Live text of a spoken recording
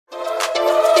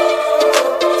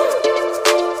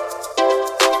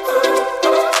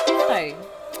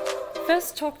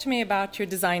First, talk to me about your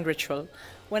design ritual.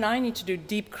 When I need to do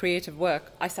deep creative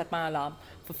work, I set my alarm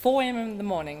for 4 a.m. in the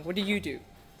morning. What do you do?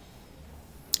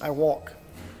 I walk.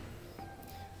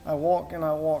 I walk and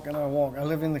I walk and I walk. I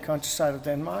live in the countryside of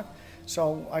Denmark,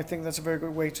 so I think that's a very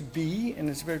good way to be, and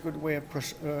it's a very good way of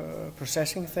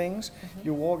processing things.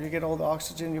 You walk, you get all the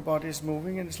oxygen, your body is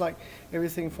moving, and it's like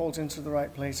everything falls into the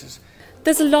right places.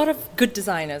 There's a lot of good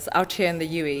designers out here in the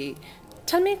UAE.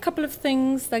 Tell me a couple of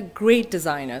things that great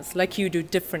designers like you do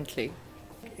differently.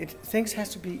 Things has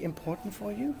to be important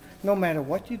for you, no matter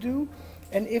what you do.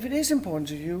 And if it is important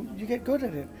to you, you get good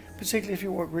at it, particularly if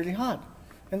you work really hard.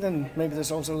 And then maybe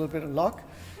there's also a little bit of luck,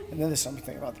 and then there's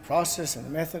something about the process and the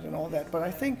method and all that. But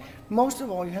I think most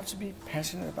of all, you have to be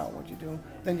passionate about what you do,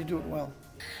 then you do it well.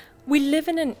 We live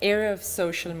in an era of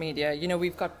social media. You know,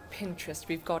 we've got Pinterest,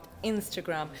 we've got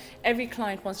Instagram. Every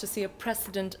client wants to see a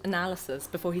precedent analysis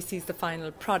before he sees the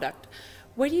final product.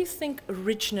 Where do you think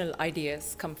original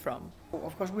ideas come from?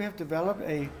 Of course, we have developed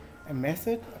a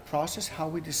method, a process, how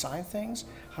we design things,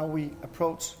 how we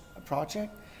approach a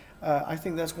project. I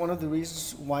think that's one of the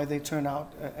reasons why they turn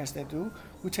out as they do.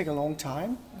 We take a long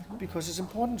time because it's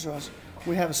important to us.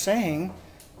 We have a saying,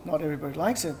 not everybody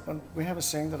likes it, but we have a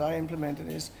saying that I implemented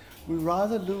is, we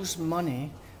rather lose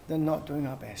money than not doing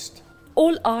our best.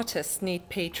 All artists need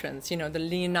patrons. You know, the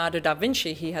Leonardo da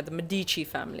Vinci, he had the Medici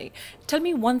family. Tell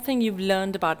me one thing you've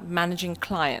learned about managing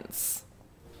clients.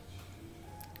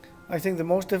 I think the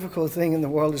most difficult thing in the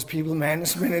world is people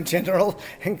management in general,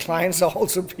 and clients are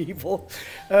also people.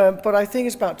 But I think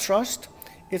it's about trust.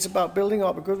 It's about building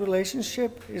up a good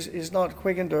relationship. It's not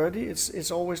quick and dirty. It's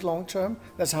always long term.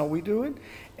 That's how we do it.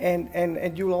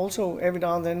 And you'll also every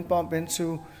now and then bump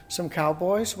into some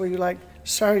cowboys where you're like,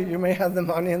 sorry, you may have the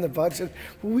money and the budget,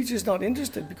 but we're just not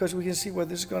interested because we can see where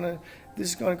this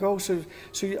is gonna go. So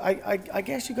I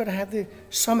guess you got to have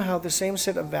somehow the same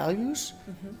set of values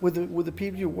with the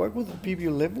people you work with, the people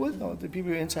you live with, or the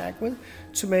people you interact with,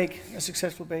 to make a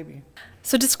successful baby.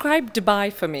 So describe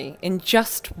Dubai for me in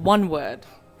just one word.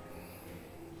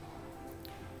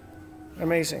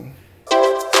 Amazing.